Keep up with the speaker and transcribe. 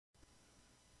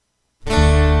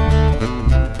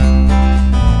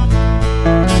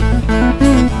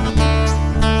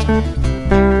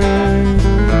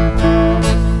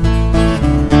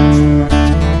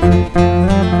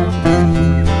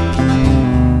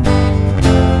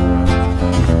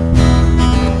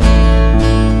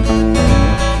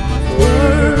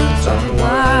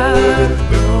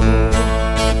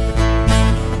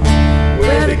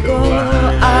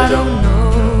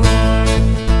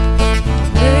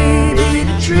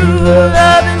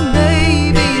loving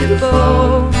may be the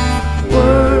faux.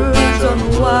 Words on the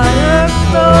wire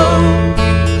flow,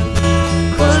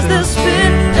 'cause they'll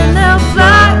spin and they'll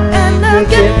fly and they'll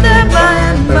get there by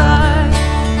and by.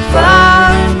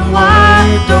 Fire in the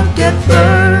wire, don't get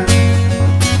burned,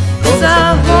 'cause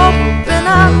I hope and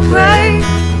I pray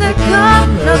there come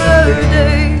another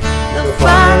day they'll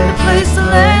find a place to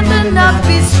land and not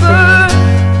be spurned.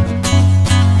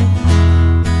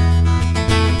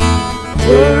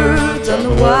 Words on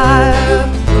the wire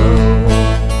flow,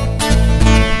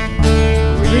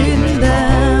 reading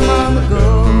them on the go.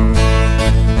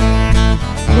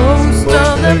 Most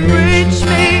of them reach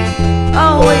me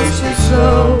always too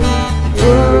slow.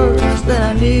 Words that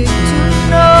I need to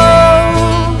know.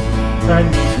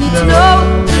 Need to know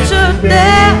that you're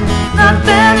there, not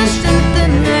vanished in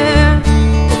thin air.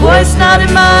 A voice not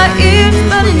in my ears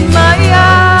but in my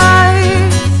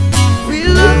eyes. We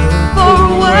look for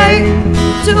a way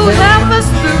to help us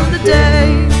through the day.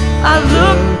 I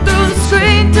look through the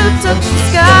screen to touch the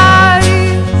skies.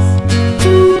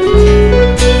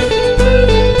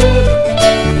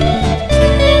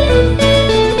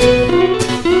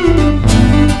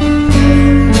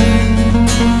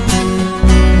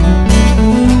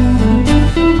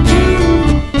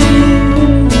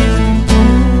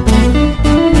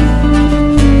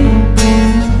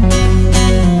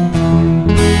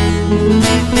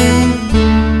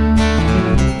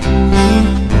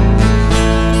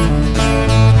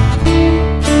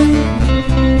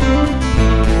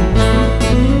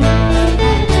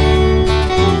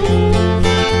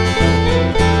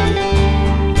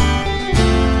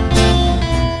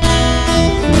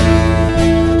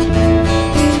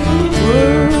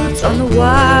 On the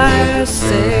wire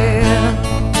sail,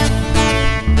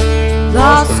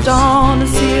 lost on the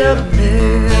sea of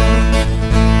air,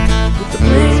 with a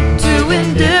blink to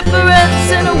indifference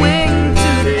and a wing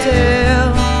to the tail.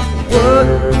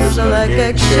 Words are like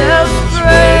eggshells,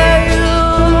 frail.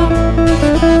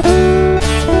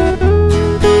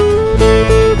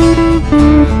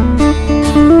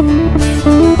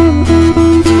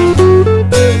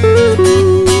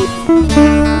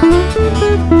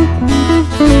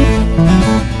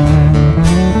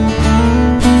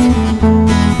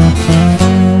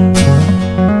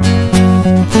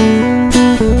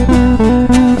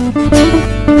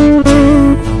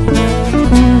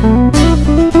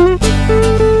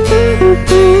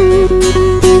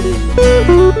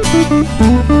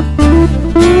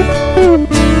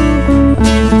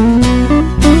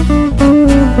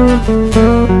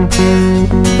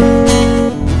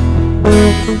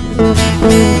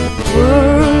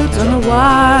 Words on the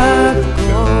wire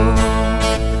go.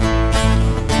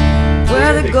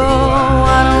 Where they go,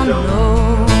 I don't know.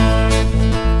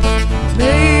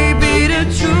 Maybe the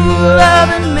true love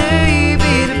in me